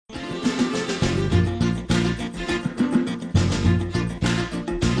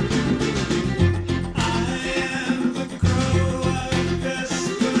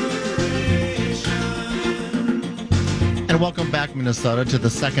back, Minnesota, to the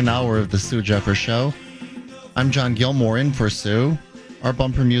second hour of the Sue Jeffers Show. I'm John Gilmore in for Sue. Our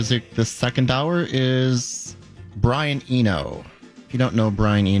bumper music this second hour is Brian Eno. If you don't know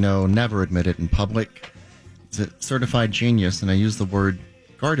Brian Eno, never admit it in public. He's a certified genius, and I use the word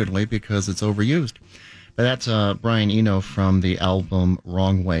guardedly because it's overused. But that's Brian Eno from the album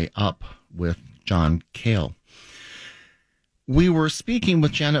Wrong Way Up with John Cale. We were speaking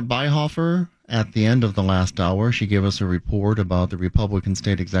with Janet Beihofer at the end of the last hour. She gave us a report about the Republican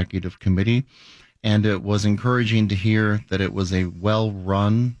State Executive Committee, and it was encouraging to hear that it was a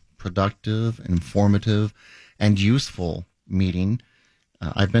well-run, productive, informative, and useful meeting.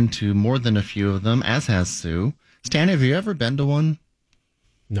 I've been to more than a few of them, as has Sue. Stan, have you ever been to one?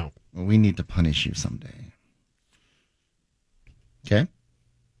 No. Well, we need to punish you someday. Okay?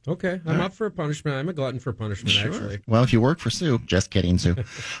 Okay, I'm up for punishment. I'm a glutton for punishment, Sure. actually. Well, if you work for Sue, just kidding, Sue.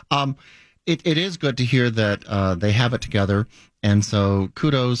 It is good to hear that they have it together, and so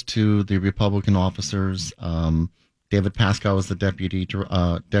kudos to the Republican officers. David Pascoe is the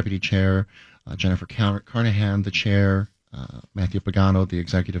deputy chair, Jennifer Carnahan, the chair, Matthew Pagano, the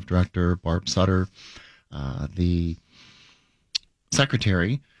executive director, Barb Sutter, the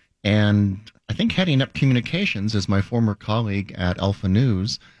secretary, and I think heading up communications is my former colleague at Alpha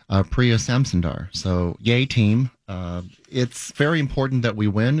News, Priya Samsundar. So, yay, team. It's very important that we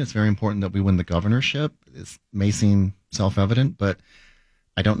win. It's very important that we win the governorship. It may seem self-evident, but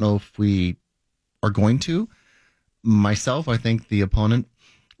I don't know if we are going to. Myself, I think the opponent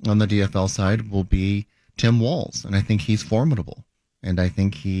on the DFL side will be Tim Walz, and I think he's formidable. And I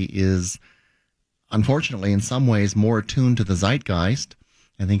think he is, unfortunately, in some ways more attuned to the zeitgeist.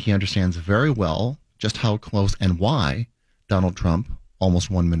 I think he understands very well just how close and why Donald Trump almost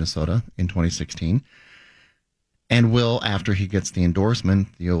won Minnesota in 2016, and will, after he gets the endorsement,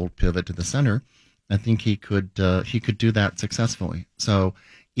 the old pivot to the center, I think he could do that successfully. So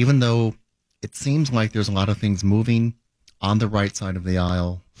even though it seems like there's a lot of things moving on the right side of the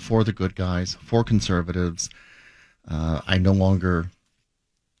aisle for the good guys, for conservatives, I no longer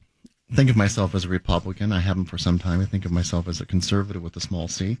think of myself as a Republican. I haven't for some time. I think of myself as a conservative with a small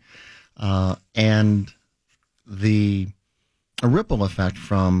c. And a ripple effect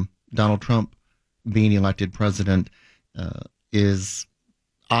from Donald Trump being elected president is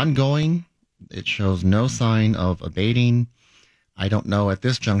ongoing. It shows no sign of abating. I don't know at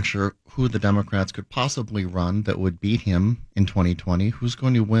this juncture who the Democrats could possibly run that would beat him in 2020. Who's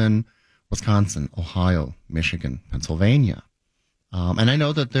going to win Wisconsin, Ohio, Michigan, Pennsylvania? And I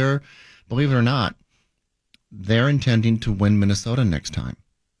know that believe it or not, they're intending to win Minnesota next time.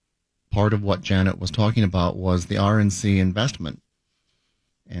 Part of what Janet was talking about was the RNC investment.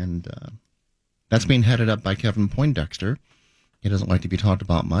 And that's being headed up by Kevin Poindexter. He doesn't like to be talked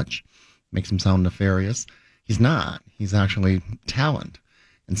about much. Makes him sound nefarious. He's not. He's actually talent.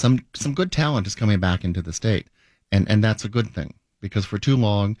 And some good talent is coming back into the state. And that's a good thing, because for too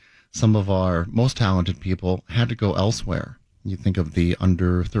long, some of our most talented people had to go elsewhere. You think of the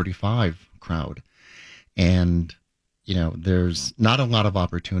under 35 crowd, and, there's not a lot of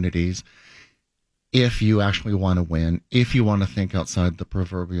opportunities if you actually want to win, if you want to think outside the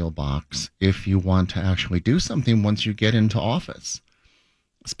proverbial box, if you want to actually do something once you get into office.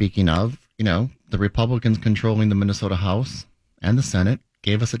 Speaking of, the Republicans controlling the Minnesota House and the Senate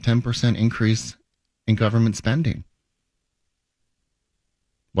gave us a 10% increase in government spending.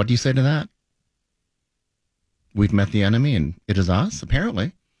 What do you say to that? We've met the enemy, and it is us,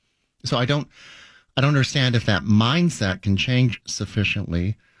 apparently. So I don't understand if that mindset can change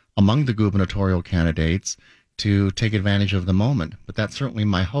sufficiently among the gubernatorial candidates to take advantage of the moment. But that's certainly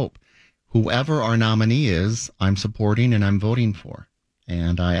my hope. Whoever our nominee is, I'm supporting and I'm voting for.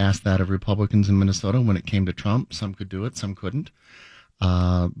 And I asked that of Republicans in Minnesota when it came to Trump. Some could do it, some couldn't.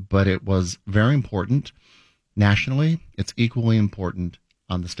 But it was very important. Nationally, it's equally important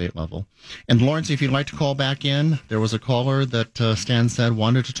on the state level. And Lawrence, if you'd like to call back in, there was a caller that Stan said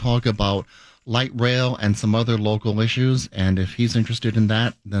wanted to talk about light rail and some other local issues. And if he's interested in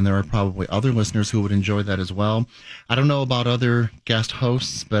that, then there are probably other listeners who would enjoy that as well. I don't know about other guest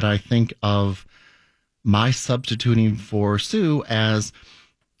hosts, but I think of my substituting for Sue as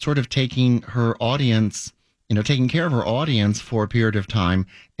sort of taking her audience, taking care of her audience for a period of time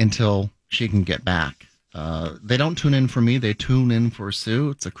until she can get back. They don't tune in for me. They tune in for Sue.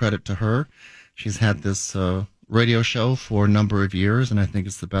 It's a credit to her. She's had this radio show for a number of years, and I think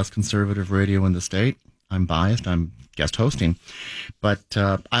it's the best conservative radio in the state. I'm biased. I'm guest hosting. But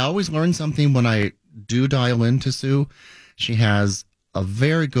I always learn something when I do dial into Sue. She has a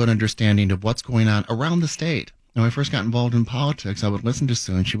very good understanding of what's going on around the state. When I first got involved in politics, I would listen to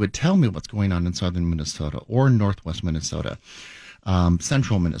Sue, and she would tell me what's going on in southern Minnesota or northwest Minnesota.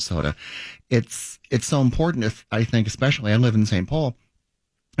 central Minnesota. It's so important, if I think, especially I live in St. Paul,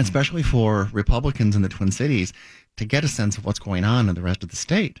 especially for Republicans in the Twin Cities, to get a sense of what's going on in the rest of the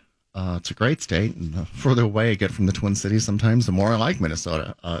state. It's a great state, and the further away I get from the Twin Cities, sometimes the more I like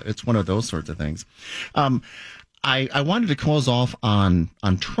Minnesota. It's one of those sorts of things. I wanted to close off on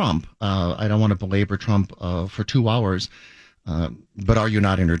Trump. I don't want to belabor Trump for 2 hours, but are you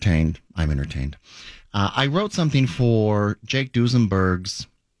not entertained? I'm entertained. I wrote something for Jake Duesenberg's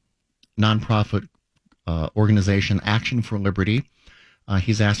nonprofit organization, Action for Liberty.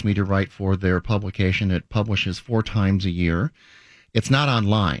 He's asked me to write for their publication. It publishes 4 times a year. It's not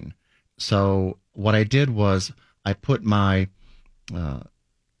online. So what I did was I put my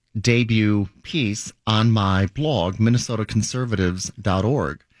debut piece on my blog,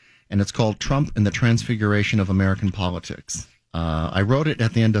 minnesotaconservatives.org, and it's called Trump and the Transfiguration of American Politics. I wrote it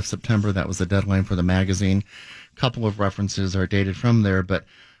at the end of September. That was the deadline for the magazine. A couple of references are dated from there, but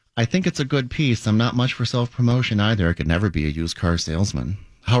I think it's a good piece. I'm not much for self-promotion either. I could never be a used car salesman.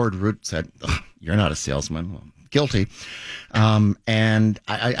 Howard Root said, "You're not a salesman." Well, guilty. And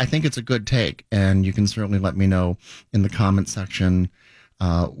I think it's a good take, and you can certainly let me know in the comment section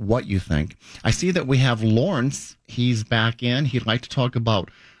what you think. I see that we have Lawrence. He's back in. He'd like to talk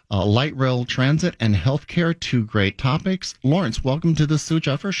about light rail transit and healthcare, 2 great topics. Lawrence, welcome to the Sue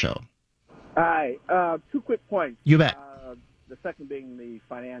Jeffers Show. Hi. 2 quick points. You bet. The second being the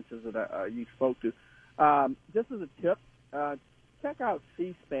finances that you spoke to. Just as a tip, check out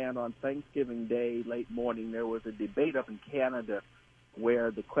C-SPAN on Thanksgiving Day, late morning. There was a debate up in Canada where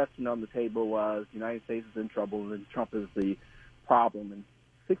the question on the table was the United States is in trouble and Trump is the problem. And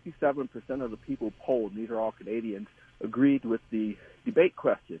 67% of the people polled, and these are all Canadians, agreed with the debate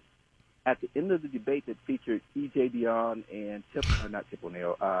question. At the end of the debate that featured E.J. Dionne and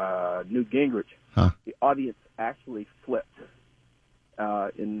Newt Gingrich, the audience actually flipped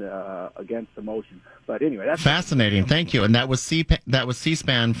against the motion. But anyway, that's fascinating. Thank you. And that was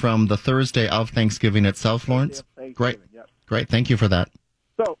C-SPAN from the Thursday of Thanksgiving itself, Lawrence. Great. Yep. Great. Thank you for that.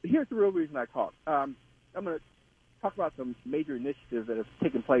 So here's the real reason I called. I'm going to talk about some major initiatives that have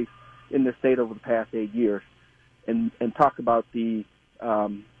taken place in the state over the past 8 years, and talk about the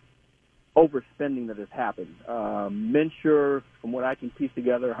overspending that has happened. Mensure, from what I can piece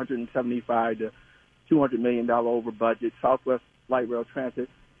together, $175 to $200 million over budget. Southwest Light Rail Transit,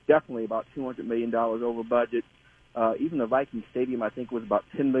 definitely about $200 million over budget. Even the Viking Stadium, I think, was about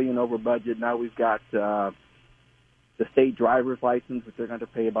 $10 million over budget. Now we've got the state driver's license, which they're going to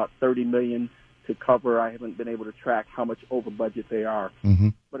pay about $30 million to cover. I haven't been able to track how much over budget they are. Mm-hmm.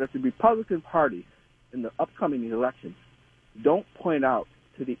 But if the Republican Party in the upcoming elections don't point out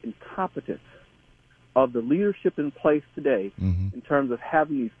to the incompetence of the leadership in place today in terms of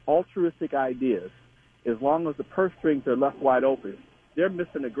having these altruistic ideas, as long as the purse strings are left wide open, they're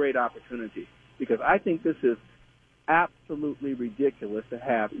missing a great opportunity. Because I think this is absolutely ridiculous to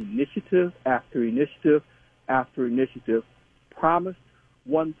have initiative after initiative after initiative promised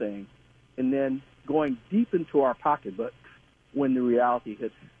one thing and then going deep into our pocketbooks when the reality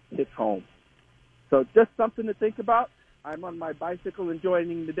hits home. So just something to think about. I'm on my bicycle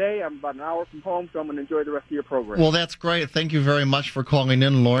enjoying the day. I'm about an hour from home, so I'm going to enjoy the rest of your program. Well, that's great. Thank you very much for calling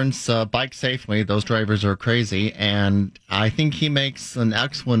in, Lawrence. Bike safely. Those drivers are crazy. And I think he makes an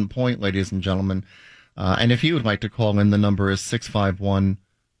excellent point, ladies and gentlemen. And if you would like to call in, the number is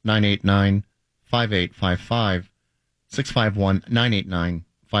 651-989-5855.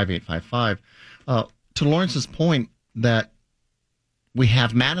 651-989-5855. To Lawrence's point that we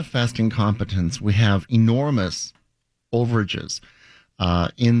have manifest incompetence, we have enormous overages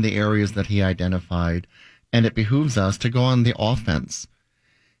in the areas that he identified, and it behooves us to go on the offense.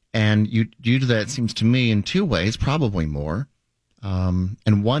 And you do that, it seems to me, in 2 ways, probably more.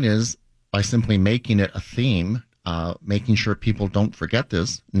 And one is by simply making it a theme, making sure people don't forget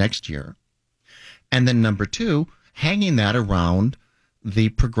this next year. And then number 2, hanging that around the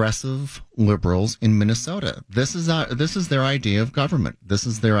progressive liberals in Minnesota. This is their idea of government. This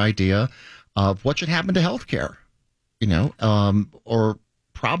is their idea of what should happen to health care. Or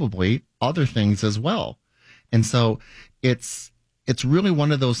probably other things as well. And so it's really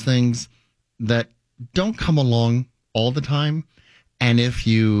one of those things that don't come along all the time. And if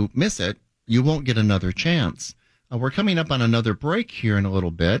you miss it, you won't get another chance. We're coming up on another break here in a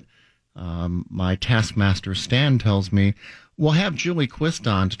little bit. My taskmaster Stan tells me we'll have Julie Quist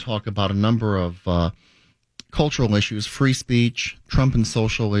on to talk about a number of cultural issues, free speech, Trump and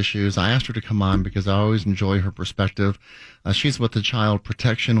social issues. I asked her to come on because I always enjoy her perspective. She's with the Child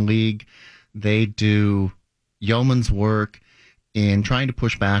Protection League. They do yeoman's work in trying to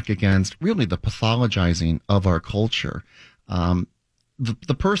push back against really the pathologizing of our culture.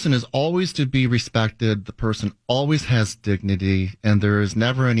 The person is always to be respected. The person always has dignity, and there is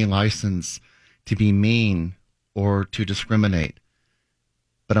never any license to be mean or to discriminate.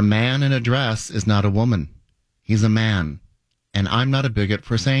 But a man in a dress is not a woman. He's a man. And I'm not a bigot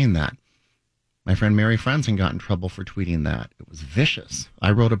for saying that. My friend Mary Frenzen got in trouble for tweeting that. It was vicious.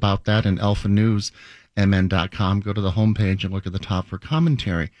 I wrote about that in alphanewsmn.com. Go to the homepage and look at the top for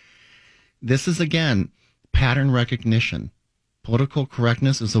commentary. This is, again, pattern recognition. Political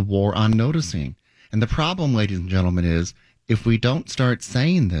correctness is a war on noticing. And the problem, ladies and gentlemen, is if we don't start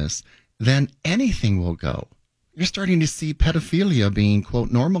saying this, then anything will go. You're starting to see pedophilia being,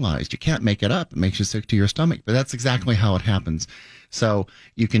 quote, normalized. You can't make it up. It makes you sick to your stomach. But that's exactly how it happens. So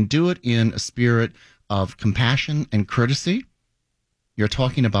you can do it in a spirit of compassion and courtesy. You're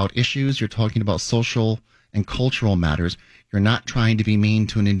talking about issues. You're talking about social and cultural matters. You're not trying to be mean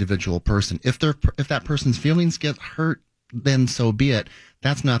to an individual person. If that person's feelings get hurt, then so be it.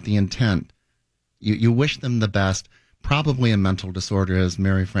 That's not the intent. You wish them the best, probably a mental disorder, as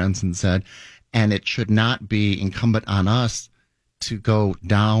Mary Frenzen said, and it should not be incumbent on us to go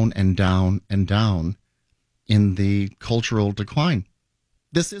down and down and down in the cultural decline.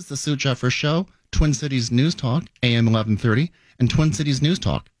 This is the Sue Jeffers Show, Twin Cities News Talk, AM 1130, and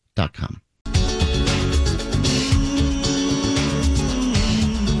TwinCitiesNewsTalk.com.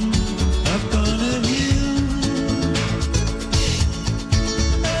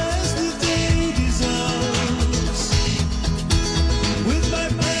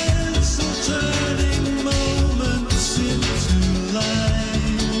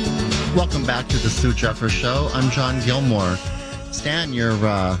 Welcome back to the Sue Jeffers Show. I'm John Gilmore. Stan, you're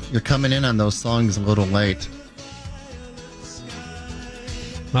coming in on those songs a little late.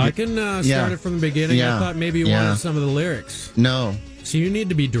 I can start it from the beginning. Yeah. I thought maybe you wanted some of the lyrics. No. So you need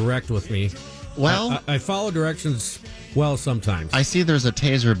to be direct with me. Well, I follow directions well sometimes. I see there's a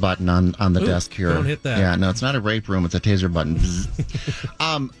taser button on the desk here. Don't hit that. Yeah, no, it's not a rape room. It's a taser button.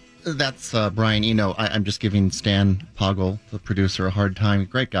 That's Brian Eno. I'm just giving Stan Poggle, the producer, a hard time.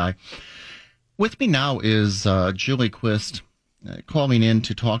 Great guy. With me now is Julie Quist calling in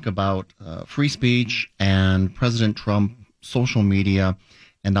to talk about free speech and President Trump, social media,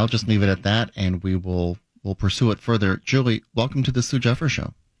 and I'll just leave it at that, and we'll pursue it further. Julie, welcome to the Sue Jeffers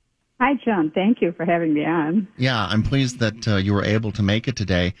Show. Hi, John. Thank you for having me on. Yeah, I'm pleased that you were able to make it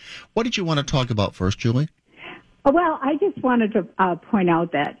today. What did you want to talk about first, Julie? Well, I just wanted to point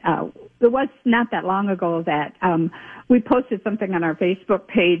out that it was not that long ago that we posted something on our Facebook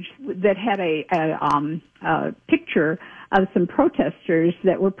page that had a picture of some protesters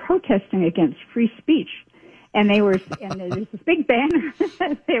that were protesting against free speech. And there was this big banner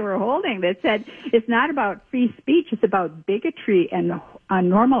that they were holding that said, "It's not about free speech, it's about bigotry and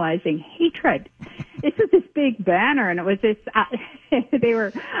normalizing hatred." This was this big banner, and it was this. They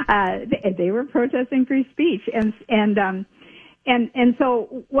were protesting free speech, and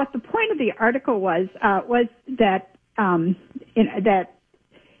so what the point of the article was that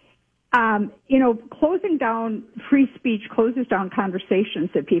closing down free speech closes down conversations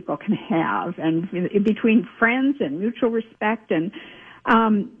that people can have, and between friends and mutual respect, and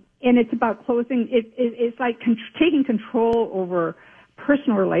it's about closing. It's like taking control over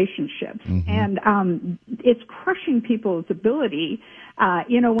personal relationships, and it's crushing people's ability.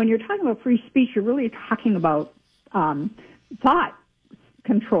 When you're talking about free speech, you're really talking about thought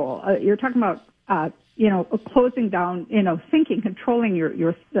control. You're talking about closing down, thinking, controlling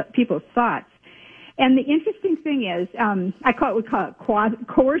your people's thoughts. And the interesting thing is, we call it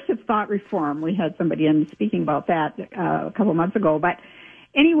coercive thought reform. We had somebody in speaking about that a couple months ago. But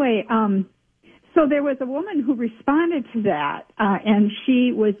anyway, so there was a woman who responded to that, and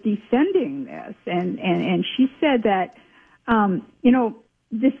she was defending this, and she said that,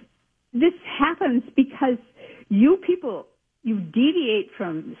 this happens because you people, you deviate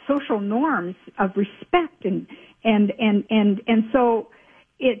from social norms of respect, and so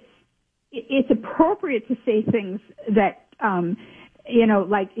it's appropriate to say things that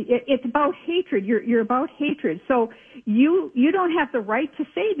like it's about hatred. You're about hatred, so you don't have the right to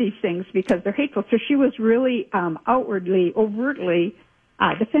say these things because they're hateful. So she was really overtly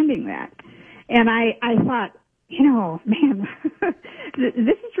defending that, and I thought, man,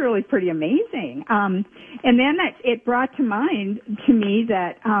 this is really pretty amazing. And then it brought to mind to me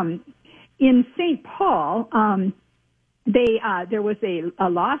that in St. Paul, there was a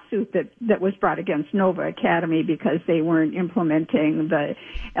lawsuit that was brought against Nova Academy because they weren't implementing the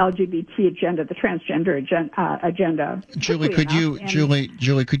LGBT agenda, the transgender agenda. Julie,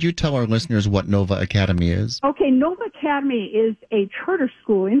 could you tell our listeners what Nova Academy is? Okay, Nova Academy is a charter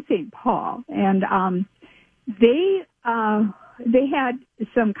school in St. Paul, and they had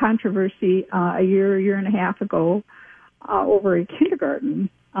some controversy a year and a half ago over a kindergarten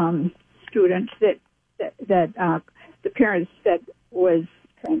student that the parents said was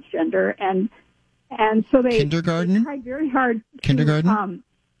transgender, and so they tried very hard. Kindergarten?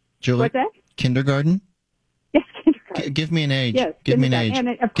 Julie? What's that? Kindergarten? Yes, kindergarten. Give me an age. Yes, give me an age. And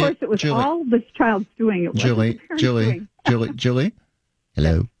of course, it was Julie. all this child's doing. It wasn't the parents doing. Julie?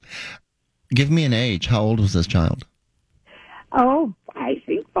 Hello? Give me an age. How old was this child? Oh, I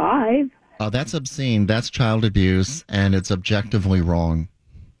think 5. Oh, that's obscene. That's child abuse, and it's objectively wrong.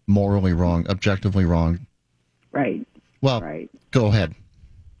 Morally wrong. Objectively wrong. Right. Well, go ahead.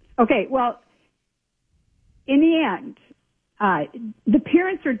 Okay, well, in the end, the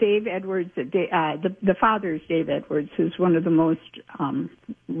parents are Dave Edwards. The father is Dave Edwards, who's one of the most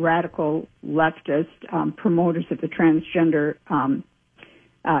radical leftist promoters of the transgender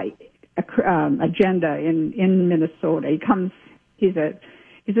agenda in Minnesota. He's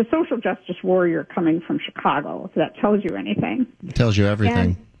a social justice warrior coming from Chicago, if that tells you anything. It tells you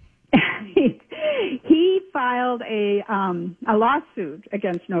everything. And he filed a lawsuit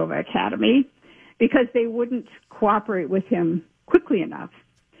against Nova Academy because they wouldn't cooperate with him quickly enough.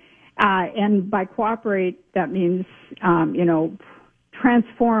 And by cooperate, that means,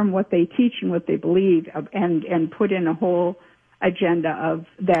 transform what they teach and what they believe and put in a whole agenda of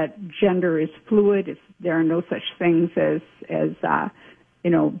that gender is fluid. There are no such things as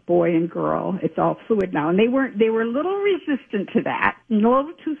boy and girl. It's all fluid now. And they were a little resistant to that, a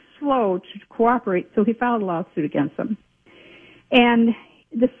little too slow to cooperate, so he filed a lawsuit against them. And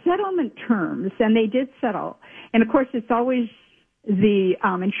the settlement terms, and they did settle, and of course it's always the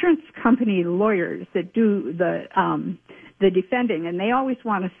insurance company lawyers that do the defending, and they always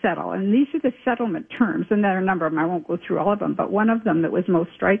want to settle. And these are the settlement terms, and there are a number of them. I won't go through all of them, but one of them that was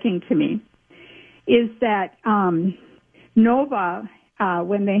most striking to me is that Nova,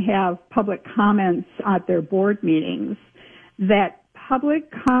 when they have public comments at their board meetings, that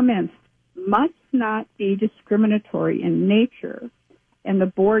public comments must not be discriminatory in nature. And the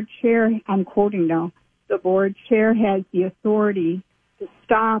board chair, I'm quoting now, the board chair has the authority to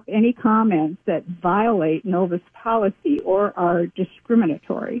stop any comments that violate Nova's policy or are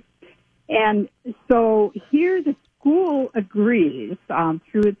discriminatory. And so here the school agrees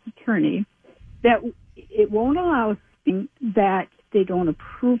through its attorney that it won't allow things that they don't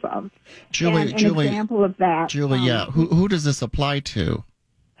approve of. Julie, example of that. Julie, who does this apply to?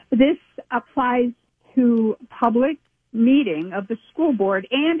 This applies to public meeting of the school board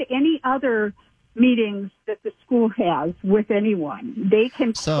and any other meetings that the school has with anyone. They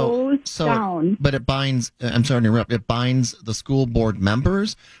can close down. But it binds, I'm sorry to interrupt, it binds the school board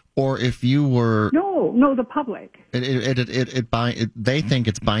members, or if you were... No, the public. They think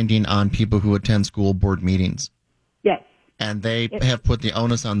it's binding on people who attend school board meetings. Yes. And they have put the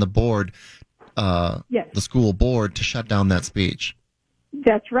onus on the board, yes, the school board, to shut down that speech.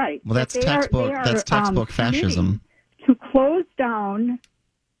 That's right. Well, that's textbook fascism. To close down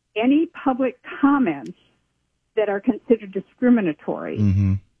any public comments that are considered discriminatory.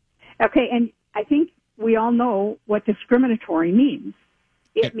 Mm-hmm. Okay, and I think we all know what discriminatory means.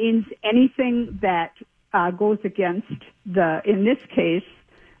 It means anything that goes against in this case,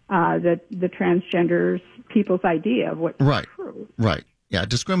 the transgenders people's idea of what's true. Right. Yeah.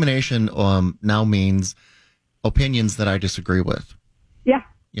 Discrimination now means opinions that I disagree with. Yeah.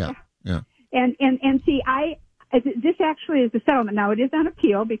 And see, this actually is a settlement. Now it is on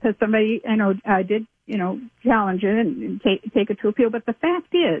appeal because somebody did challenge it and take it to appeal. But the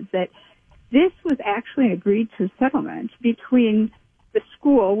fact is that this was actually an agreed to settlement between the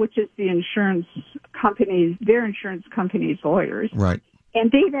school, which is their insurance company's lawyers, right, and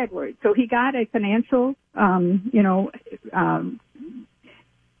Dave Edwards. So he got a financial,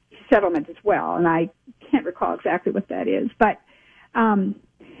 settlement as well, and I can't recall exactly what that is. But, and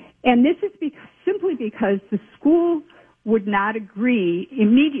this is simply because the school would not agree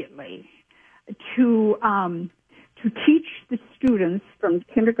immediately to teach the students from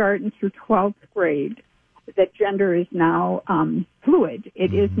kindergarten through 12th grade that gender is now fluid.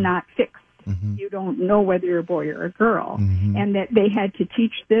 It is not fixed. Mm-hmm. You don't know whether you're a boy or a girl. Mm-hmm. And that they had to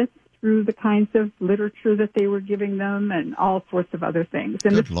teach this through the kinds of literature that they were giving them and all sorts of other things.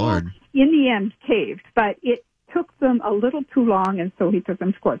 And Good the school, Lord. in the end, caved. But it took them a little too long, and so he took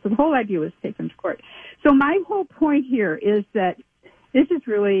them to court. So the whole idea was to take them to court. So my whole point here is that this is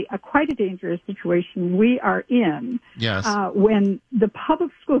really quite a dangerous situation we are in. Yes. When the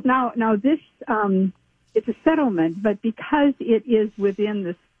public schools, now this, it's a settlement, but because it is within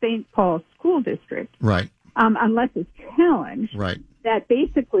the St. Paul School District, right, unless it's challenged, right, that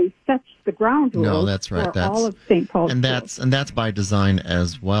basically sets the ground rules No, that's right. for all of St. Paul's. And that's by design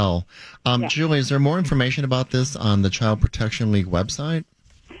as well. Julie, is there more information about this on the Child Protection League website?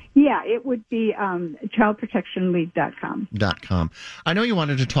 Yeah, it would be childprotectionleague.com. I know you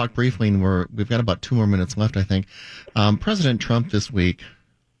wanted to talk briefly, and we've got about 2 more minutes left, I think. President Trump this week,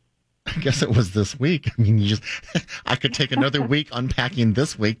 I guess it was this week. I mean, I could take another week unpacking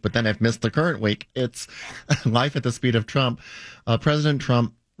this week, but then I've missed the current week. It's life at the speed of Trump. President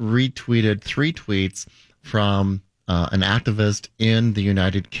Trump retweeted 3 tweets from an activist in the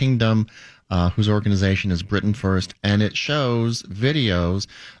United Kingdom, whose organization is Britain First, and it shows videos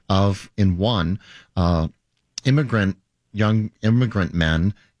of, in one, young immigrant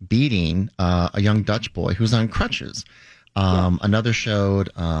men beating a young Dutch boy who's on crutches. Another showed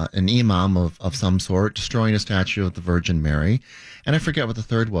an imam of some sort destroying a statue of the Virgin Mary, and I forget what the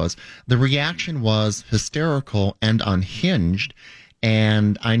third was. The reaction was hysterical and unhinged.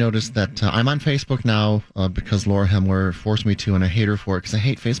 And I noticed that I'm on Facebook now because Laura Hemler forced me to, and I hate her for it because I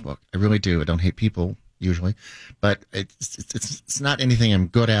hate Facebook. I really do. I don't hate people usually, but it's not anything I'm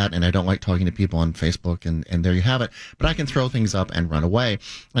good at, and I don't like talking to people on Facebook. And there you have it. But I can throw things up and run away.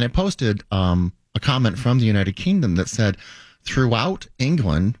 And I posted a comment from the United Kingdom that said, throughout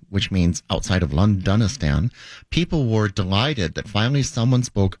England, which means outside of Londonistan, people were delighted that finally someone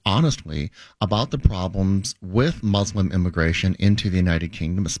spoke honestly about the problems with Muslim immigration into the United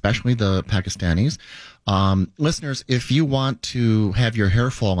Kingdom, especially the Pakistanis. Listeners, if you want to have your hair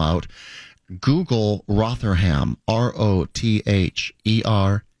fall out, Google Rotherham, Rotherham,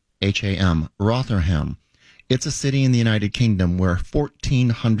 Rotherham. It's a city in the United Kingdom where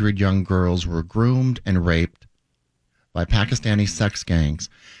 1,400 young girls were groomed and raped by Pakistani sex gangs,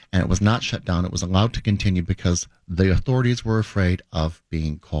 and it was not shut down. It was allowed to continue because the authorities were afraid of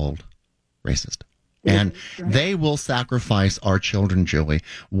being called racist. And they will sacrifice our children, Julie,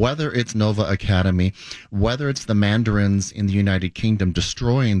 whether it's Nova Academy, whether it's the Mandarins in the United Kingdom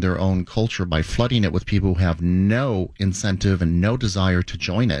destroying their own culture by flooding it with people who have no incentive and no desire to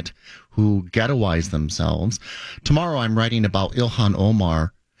join it, who ghettoize themselves. Tomorrow I'm writing about Ilhan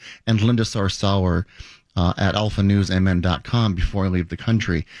Omar and Linda Sarsour at alphanewsmn.com before I leave the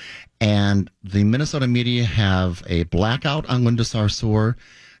country. And the Minnesota media have a blackout on Linda Sarsour.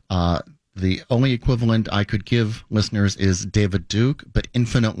 The only equivalent I could give listeners is David Duke, but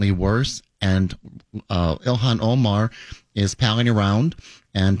infinitely worse. And Ilhan Omar is palling around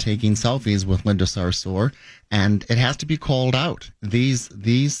and taking selfies with Linda Sarsour, and it has to be called out.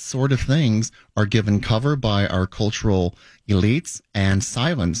 These sort of things are given cover by our cultural elites and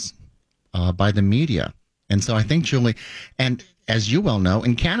silence by the media. And so I think, Julie, and as you well know,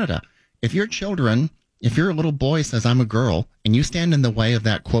 in Canada, if your little boy says, I'm a girl, and you stand in the way of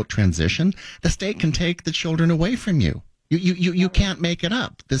that, quote, transition, the state can take the children away from you. You can't make it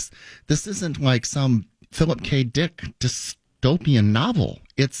up. This isn't like some Philip K. Dick dystopian novel.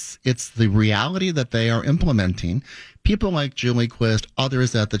 It's the reality that they are implementing. People like Julie Quist,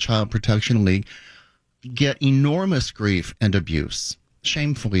 others at the Child Protection League, get enormous grief and abuse,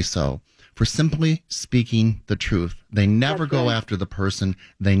 shamefully so, for simply speaking the truth. They never go after the person.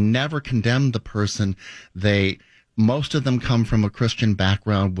 They never condemn the person. Most of them come from a Christian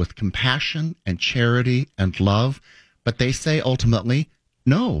background with compassion and charity and love, but they say ultimately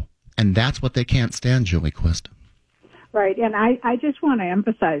no. And that's what they can't stand, Julie Quist. Right. And I just want to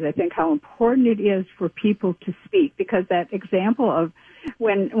emphasize, I think, how important it is for people to speak, because that example of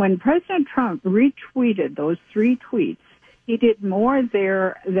when President Trump retweeted those 3 tweets, he did more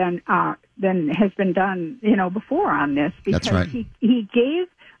there than has been done, before on this, because That's right. he gave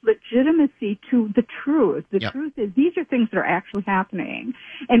legitimacy to the truth. The truth is these are things that are actually happening,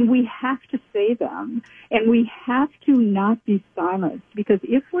 and we have to say them, and we have to not be silenced, because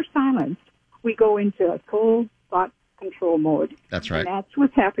if we're silenced, we go into a full thought control mode. That's right. And that's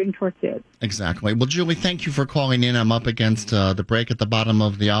what's happening to our kids. Exactly. Well, Julie, thank you for calling in. I'm up against the break at the bottom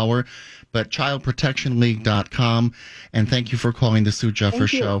of the hour, but childprotectionleague.com, and thank you for calling the Sue Jeffers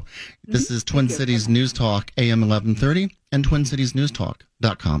Show. This is Twin Cities News Talk, AM 1130, and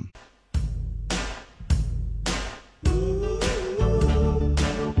TwinCitiesNewsTalk.com.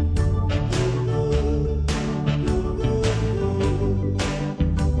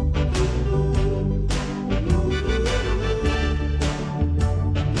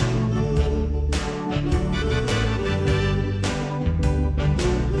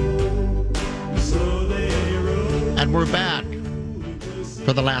 And we're back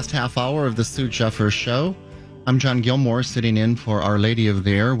for the last half hour of the Sue Jeffers Show. I'm John Gilmore, sitting in for Our Lady of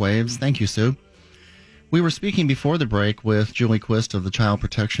the Airwaves. Thank you, Sue. We were speaking before the break with Julie Quist of the Child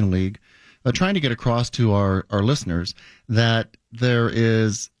Protection League trying to get across to our listeners that there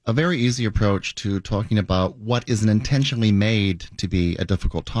is a very easy approach to talking about what isn't intentionally made to be a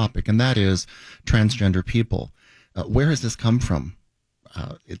difficult topic, and that is transgender people. Where has this come from?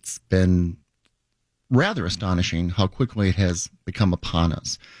 It's been rather astonishing how quickly it has become upon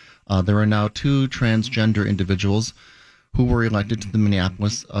us. There are now 2 transgender individuals who were elected to the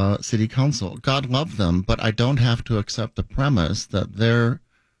Minneapolis City Council. God love them, but I don't have to accept the premise that their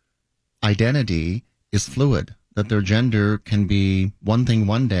identity is fluid, that their gender can be one thing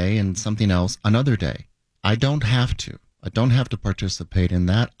one day and something else another day. I don't have to. I don't have to participate in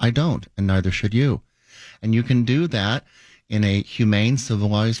that. I don't, and neither should you. And you can do that in a humane,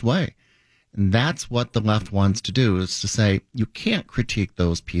 civilized way. And that's what the left wants to do, is to say, you can't critique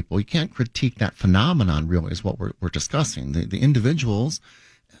those people. You can't critique that phenomenon, really, is what we're discussing. The individuals,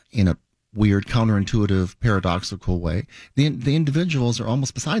 in a weird, counterintuitive, paradoxical way, the individuals are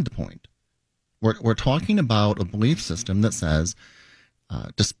almost beside the point. We're talking about a belief system that says,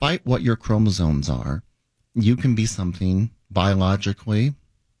 despite what your chromosomes are, you can be something biologically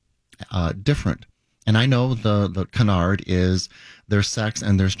different. And I know the canard is there's sex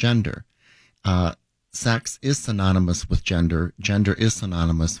and there's gender. Sex is synonymous with gender. Gender is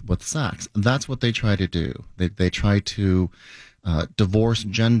synonymous with sex. That's what they try to do. They try to divorce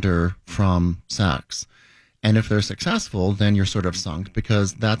gender from sex. And if they're successful, then you're sort of sunk,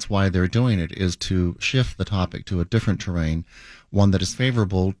 because that's why they're doing it, is to shift the topic to a different terrain, one that is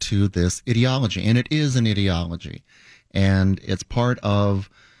favorable to this ideology. And it is an ideology. And it's part of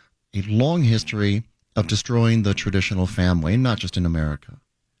a long history of destroying the traditional family, not just in America.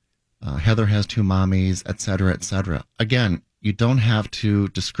 Heather has 2 mommies, et cetera, et cetera. Again, you don't have to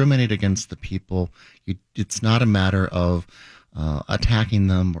discriminate against the people. It's not a matter of attacking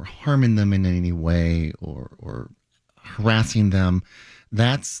them or harming them in any way or harassing them.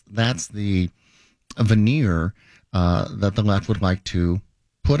 That's the veneer that the left would like to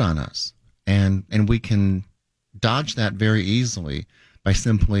put on us. And we can dodge that very easily by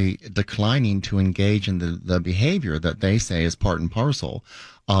simply declining to engage in the behavior that they say is part and parcel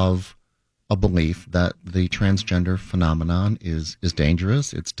of a belief that the transgender phenomenon is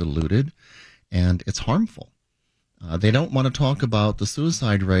dangerous, it's diluted, and it's harmful. They don't want to talk about the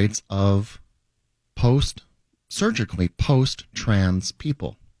suicide rates of post-trans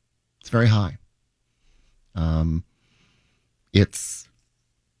people. It's very high. It's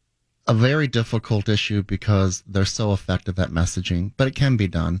a very difficult issue because they're so effective at messaging, but it can be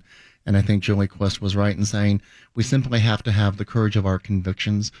done. And I think Julie Quist was right in saying we simply have to have the courage of our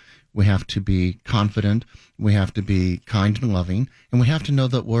convictions. We have to be confident. We have to be kind and loving, and we have to know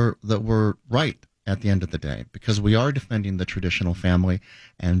that we're right at the end of the day, because we are defending the traditional family,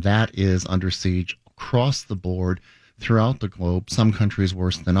 and that is under siege across the board throughout the globe, some countries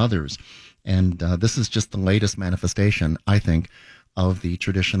worse than others. And this is just the latest manifestation, I think, of the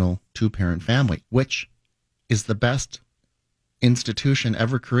traditional 2-parent family, which is the best institution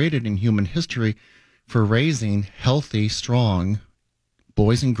ever created in human history for raising healthy, strong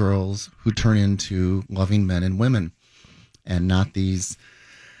boys and girls who turn into loving men and women, and not these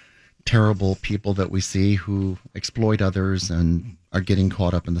terrible people that we see who exploit others and are getting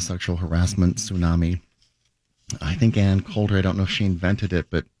caught up in the sexual harassment tsunami. I think Ann Coulter, I don't know if she invented it,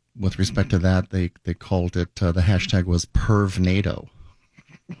 but with respect to that, they called it, the hashtag was PervNATO,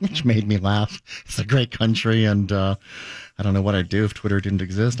 which made me laugh. It's a great country, and I don't know what I'd do if Twitter didn't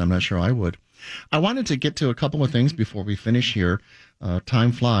exist. I'm not sure I would. I wanted to get to a couple of things before we finish here.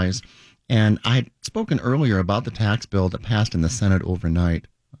 Time flies. And I had spoken earlier about the tax bill that passed in the Senate overnight,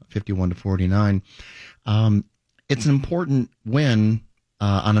 51-49. It's an important win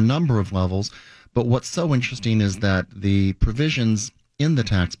on a number of levels, but what's so interesting is that the provisions in the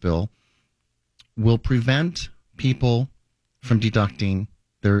tax bill will prevent people from deducting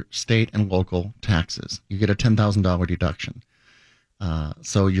their state and local taxes. You get a $10,000 deduction.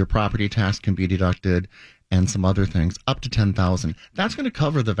 So your property tax can be deducted and some other things up to $10,000. That's going to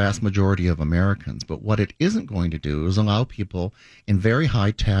cover the vast majority of Americans. But what it isn't going to do is allow people in very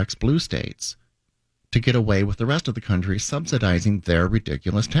high tax blue states to get away with the rest of the country subsidizing their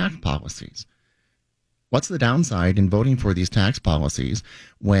ridiculous tax policies. What's the downside in voting for these tax policies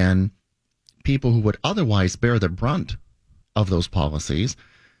when people who would otherwise bear the brunt of those policies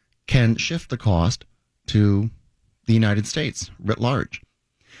can shift the cost to the United States writ large?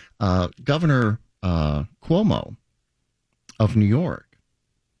 Governor Cuomo of New York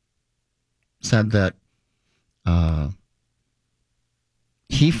said that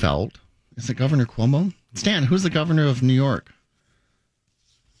he felt, is it Governor Cuomo? Stan, who's the governor of New York?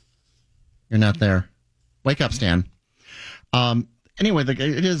 You're not there. Wake up, Stan. Anyway,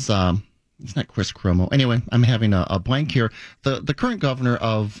 it is It's not Chris Cuomo. Anyway, I'm having a blank here. The current governor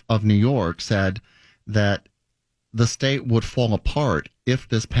of New York said that the state would fall apart if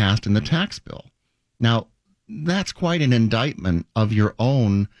this passed in the tax bill. Now, that's quite an indictment of your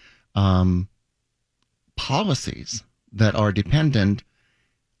own policies that are dependent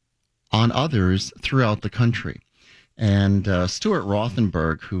on others throughout the country. And Stuart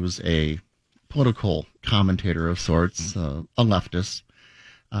Rothenberg, who's a political commentator of sorts, a leftist,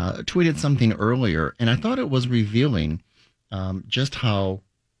 tweeted something earlier, and I thought it was revealing just how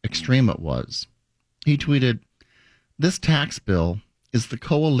extreme it was. He tweeted, "This tax bill is the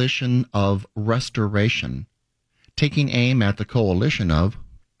coalition of restoration, taking aim at the coalition of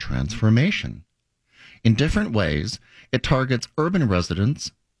transformation. In different ways, it targets urban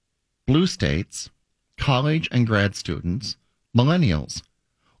residents, blue states, college and grad students, millennials,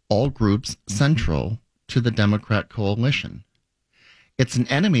 all groups central to the Democrat coalition. It's an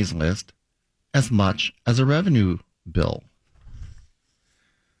enemies list as much as a revenue bill."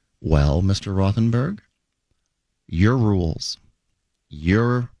 Well, Mr. Rothenberg, your rules.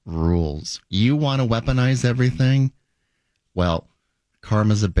 Your rules. You want to weaponize everything? Well,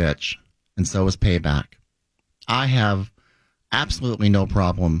 karma's a bitch, and so is payback. I have absolutely no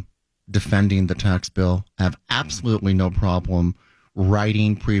problem defending the tax bill. I have absolutely no problem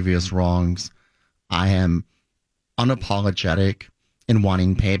righting previous wrongs. I am unapologetic in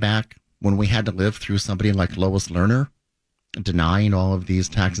wanting payback. When we had to live through somebody like Lois Lerner denying all of these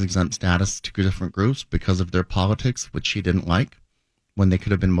tax-exempt status to different groups because of their politics, which she didn't like, when they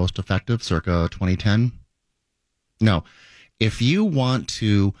could have been most effective circa 2010. No, if you want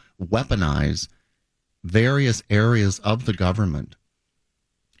to weaponize various areas of the government,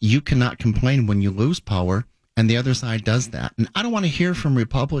 you cannot complain when you lose power, and the other side does that. And I don't want to hear from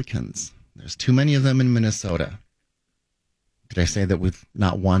Republicans. There's too many of them in Minnesota. Did I say that we've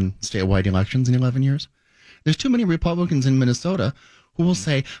not won statewide elections in 11 years? There's too many Republicans in Minnesota who will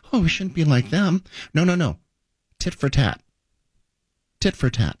say, oh, we shouldn't be like them. No. Tit for tat. Tit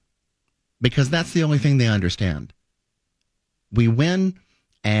for tat. Because that's the only thing they understand. We win,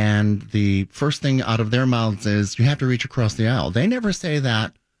 and the first thing out of their mouths is, you have to reach across the aisle. They never say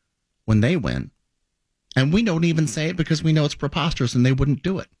that when they win. And we don't even say it because we know it's preposterous and they wouldn't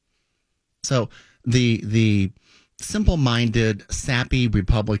do it. So the simple-minded, sappy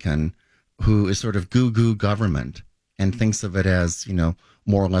Republican who is sort of goo-goo government and thinks of it as,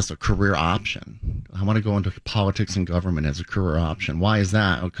 more or less a career option. I want to go into politics and government as a career option. Why is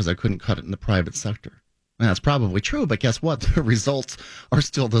that? Because I couldn't cut it in the private sector. And that's probably true, but guess what? The results are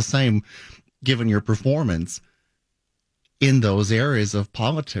still the same given your performance in those areas of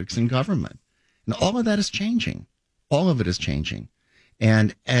politics and government. And all of that is changing. All of it is changing.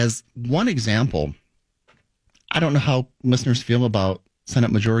 And as one example, I don't know how listeners feel about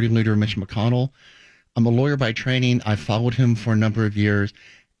Senate Majority Leader Mitch McConnell. I'm a lawyer by training. I've followed him for a number of years,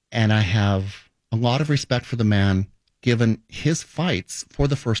 and I have a lot of respect for the man, given his fights for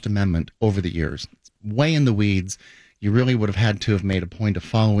the First Amendment over the years. It's way in the weeds. You really would have had to have made a point of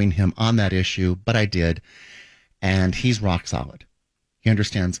following him on that issue, but I did, and he's rock solid. He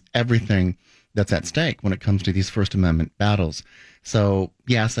understands everything that's at stake when it comes to these First Amendment battles. So,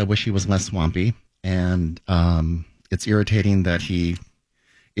 yes, I wish he was less swampy, and it's irritating that he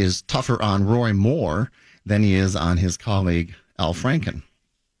is tougher on Roy Moore than he is on his colleague Al Franken.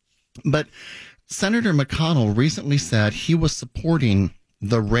 But Senator McConnell recently said he was supporting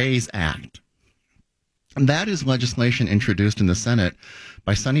the RAISE Act. And that is legislation introduced in the Senate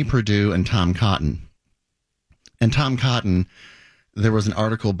by Sonny Perdue and Tom Cotton. And Tom Cotton, there was an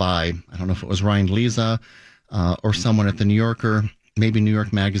article by, I don't know if it was Ryan Leza or someone at the New Yorker, maybe New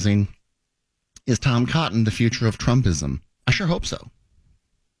York Magazine. Is Tom Cotton the future of Trumpism? I sure hope so.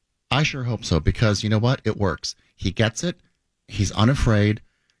 I sure hope so, because you know what? It works. He gets it. He's unafraid.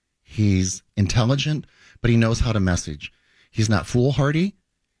 He's intelligent, but he knows how to message. He's not foolhardy,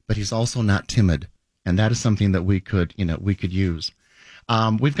 but he's also not timid. And that is something that we could use.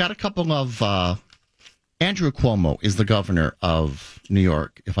 We've got a couple of, Andrew Cuomo is the governor of New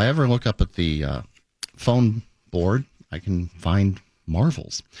York. If I ever look up at the phone board, I can find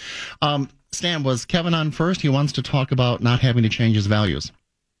marvels. Stan, was Kevin on first? He wants to talk about not having to change his values.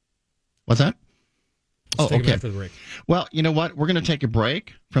 What's that? Let's take it back for the break. Well, you know what? We're going to take a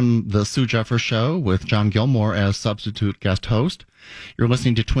break from the Sue Jeffers Show with John Gilmore as substitute guest host. You're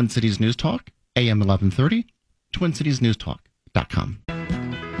listening to Twin Cities News Talk, AM 1130, TwinCitiesNewsTalk.com.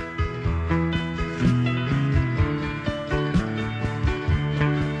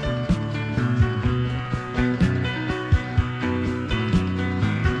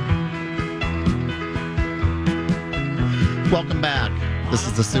 Welcome back. This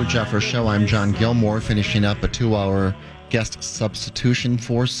is the Sue Jeffers Show. I'm John Gilmore, finishing up a 2-hour guest substitution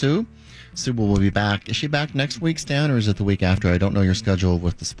for Sue. Sue will be back. Is she back next week, Stan, or is it the week after? I don't know your schedule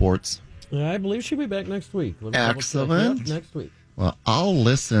with the sports. I believe she'll be back next week. Excellent. Yep, next week. Well, I'll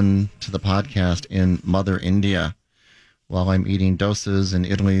listen to the podcast in Mother India while I'm eating dosas and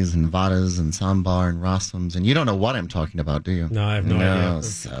idlis and vadas and sambar and rasams. And you don't know what I'm talking about, do you? No, I have no idea.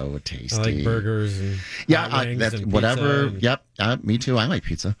 So tasty. I like burgers and hot wings that's and whatever. pizza Yep, me too. I like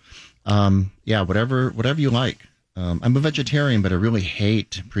pizza. Whatever you like. I'm a vegetarian, but I really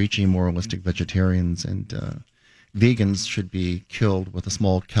hate preaching moralistic vegetarians, and vegans should be killed with a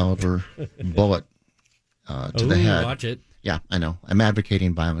small caliber bullet to the head. Watch it. Yeah, I know. I'm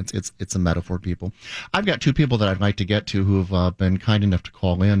advocating violence. It's a metaphor, people. I've got two people that I'd like to get to who have been kind enough to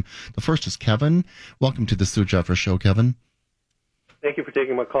call in. The first is Kevin. Welcome to the Sue Jeffers Show, Kevin. Thank you for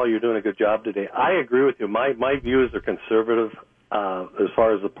taking my call. You're doing a good job today. I agree with you. My views are conservative as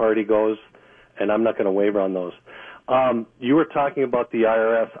far as the party goes, and I'm not going to waver on those. You were talking about the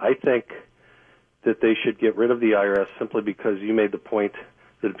IRS. I think that they should get rid of the IRS simply because you made the point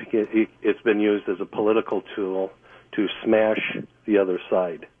that it's been used as a political tool to smash the other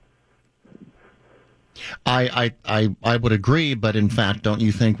side. I would agree, but in fact, don't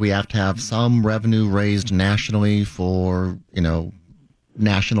you think we have to have some revenue raised nationally for,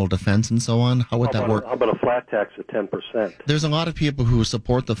 national defense and so on? How would that work? How about a flat tax of 10%? There's a lot of people who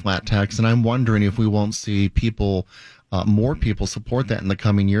support the flat tax, and I'm wondering if we won't see more people support that in the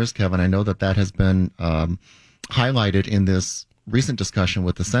coming years, Kevin. I know that has been highlighted in this recent discussion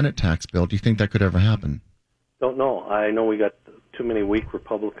with the Senate tax bill. Do you think that could ever happen? Don't know. I know we got too many weak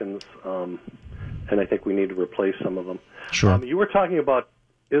Republicans, and I think we need to replace some of them. Sure. You were talking about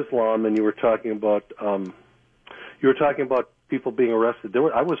Islam, and you were talking about people being arrested.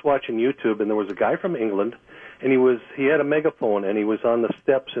 I was watching YouTube, and there was a guy from England, and he had a megaphone, and he was on the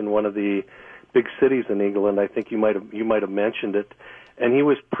steps in one of the big cities in England. I think you might have mentioned it, and he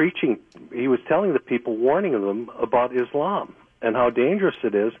was preaching. He was telling the people, warning them about Islam and how dangerous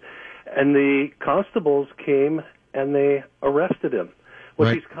it is. And the constables came and they arrested him. What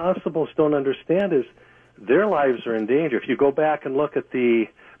Right. these constables don't understand is their lives are in danger. If you go back and look at the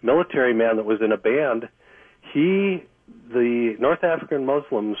military man that was in a band, the North African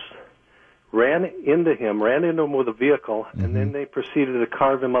Muslims ran into him with a vehicle, and then they proceeded to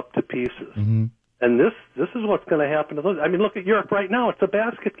carve him up to pieces. Mm-hmm. And this is what's going to happen to those. I mean, look at Europe right now. It's a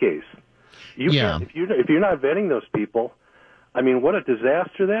basket case. If you're not vetting those people, I mean, what a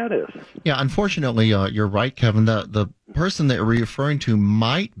disaster that is. Yeah, unfortunately, you're right, Kevin. The person that you're referring to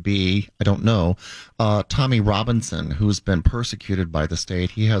might be, I don't know, Tommy Robinson, who's been persecuted by the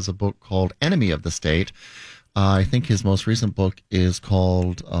state. He has a book called Enemy of the State. I think his most recent book is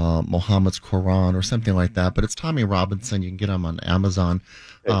called Muhammad's Quran or something like that, but it's Tommy Robinson. You can get him on Amazon.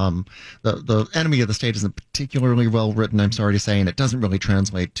 The Enemy of the State isn't particularly well written, I'm sorry to say, and it doesn't really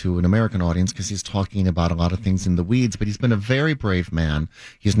translate to an American audience because he's talking about a lot of things in the weeds, but he's been a very brave man.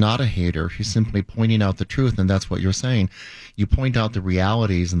 He's not a hater. He's simply pointing out the truth, and that's what you're saying. You point out the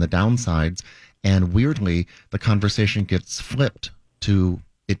realities and the downsides, and weirdly, the conversation gets flipped to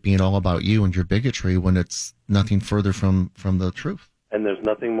it being all about you and your bigotry when it's nothing further from the truth. And there's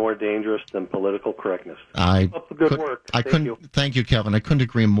nothing more dangerous than political correctness. Keep up the good work. Thank you, Kevin. I couldn't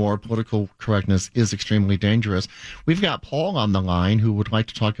agree more. Political correctness is extremely dangerous. We've got Paul on the line who would like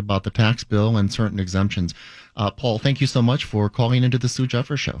to talk about the tax bill and certain exemptions. Paul, thank you so much for calling into the Sue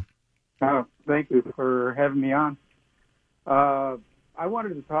Jeffers Show. Thank you for having me on. I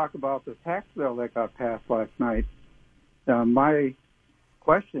wanted to talk about the tax bill that got passed last night. My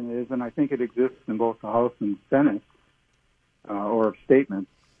question is, and I think it exists in both the House and Senate, or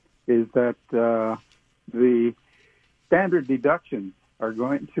statements, is that the standard deductions are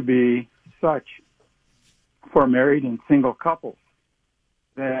going to be such for married and single couples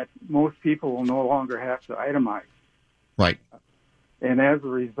that most people will no longer have to itemize. Right. And as a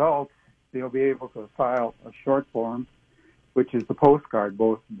result, they'll be able to file a short form, which is the postcard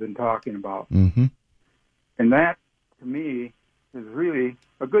both have been talking about. Mm-hmm. And that, to me, is really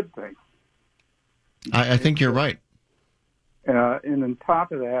a good thing. I think you're right. And on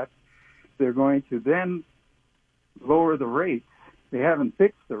top of that, they're going to then lower the rates. They haven't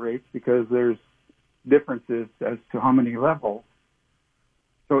fixed the rates because there's differences as to how many levels.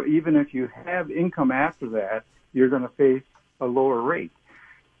 So even if you have income after that, you're going to face a lower rate.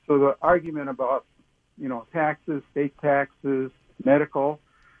 So the argument about, taxes, state taxes, medical,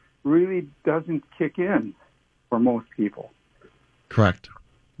 really doesn't kick in for most people. Correct.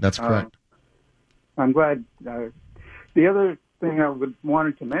 That's correct. I'm glad. The other thing I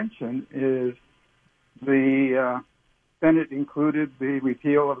wanted to mention is the Senate included the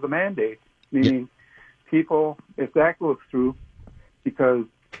repeal of the mandate, meaning people, if that goes through, because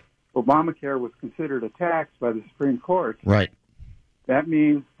Obamacare was considered a tax by the Supreme Court. Right. That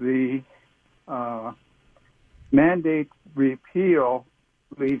means the mandate repeal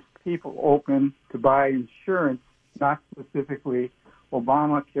leaves people open to buy insurance, not specifically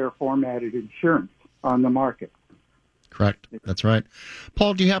Obamacare formatted insurance on the market. Correct. That's right.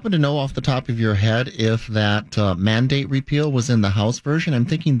 Paul, do you happen to know off the top of your head if that mandate repeal was in the House version? I'm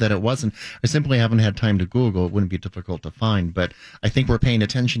thinking that it wasn't. I simply haven't had time to Google. It wouldn't be difficult to find, but I think we're paying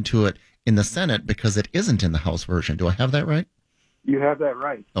attention to it in the Senate because it isn't in the House version. Do I have that right? You have that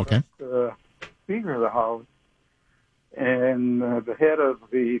right. Okay. The Speaker of the House and the head of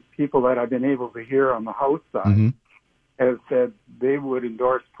the people that I've been able to hear on the House side have said they would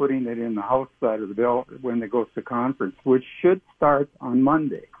endorse putting it in the House side of the bill when it goes to conference, which should start on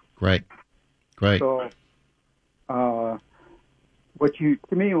Monday. Great. So, what you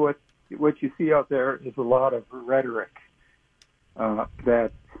see out there is a lot of rhetoric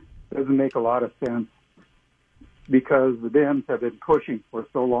that doesn't make a lot of sense because the Dems have been pushing for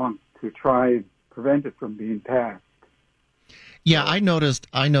so long to try and prevent it from being passed. Yeah, I noticed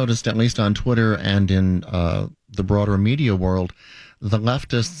at least on Twitter and in the broader media world, the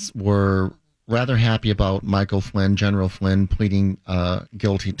leftists were rather happy about Michael Flynn, General Flynn, pleading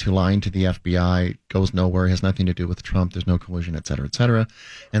guilty to lying to the FBI, goes nowhere, has nothing to do with Trump, there's no collusion, et cetera,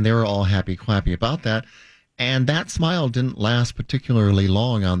 and they were all happy, clappy about that. And that smile didn't last particularly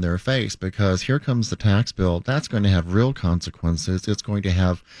long on their face because here comes the tax bill. That's going to have real consequences. It's going to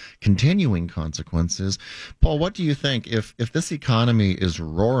have continuing consequences. Paul, what do you think if this economy is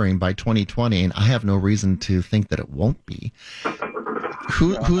roaring by 2020, and I have no reason to think that it won't be,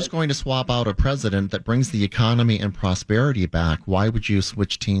 who's going to swap out a president that brings the economy and prosperity back? Why would you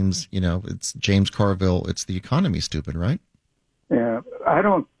switch teams? You know, it's James Carville. It's the economy, stupid, right? Yeah, I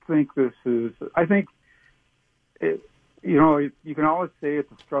don't think this is. I think. You can always say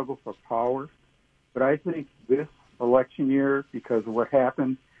it's a struggle for power, but I think this election year, because of what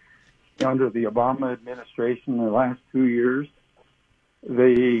happened under the Obama administration in the last 2 years,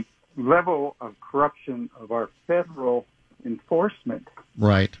 the level of corruption of our federal enforcement,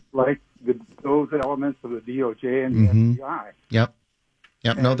 right, like those elements of the DOJ and the FBI. Yep.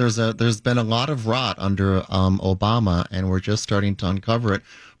 No, there's been a lot of rot under Obama, and we're just starting to uncover it.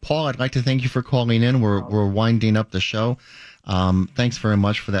 Paul, I'd like to thank you for calling in. We're winding up the show. Thanks very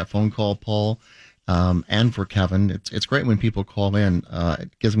much for that phone call, Paul, and for Kevin. It's great when people call in.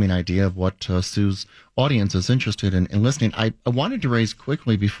 It gives me an idea of what Sue's audience is interested in listening. I wanted to raise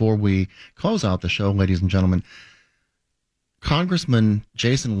quickly before we close out the show, ladies and gentlemen. Congressman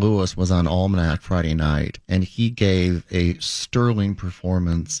Jason Lewis was on Almanac Friday night, and he gave a sterling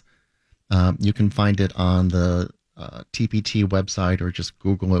performance. You can find it on the TPT website or just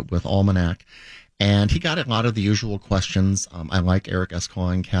Google it with Almanac. And he got a lot of the usual questions. I like Eric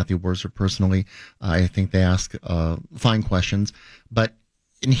Escalon and Kathy Wurzer personally. I think they ask fine questions. And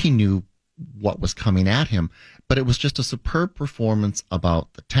he knew what was coming at him. But it was just a superb performance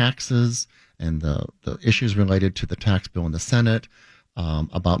about the taxes and the issues related to the tax bill in the Senate,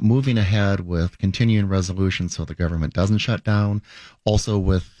 about moving ahead with continuing resolutions so the government doesn't shut down, also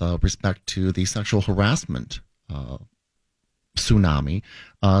with respect to the sexual harassment tsunami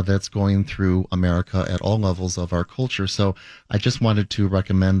that's going through America at all levels of our culture. So I just wanted to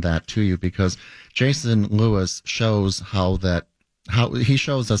recommend that to you because Jason Lewis shows how he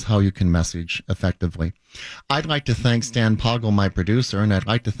shows us how you can message effectively. I'd like to thank Stan Poggle, my producer, and I'd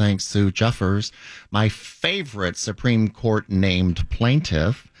like to thank Sue Jeffers, my favorite Supreme Court named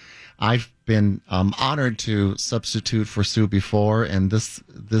plaintiff. I've been honored to substitute for Sue before, and this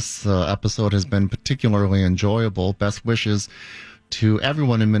episode has been particularly enjoyable. Best wishes to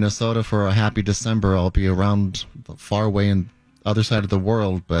everyone in Minnesota for a happy December. I'll be around far away in the other side of the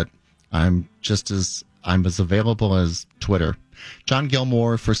world, but I'm as available as Twitter. John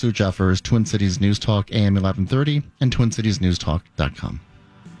Gilmore for Sue Jeffers, Twin Cities News Talk, AM 1130, and TwinCitiesNewsTalk.com.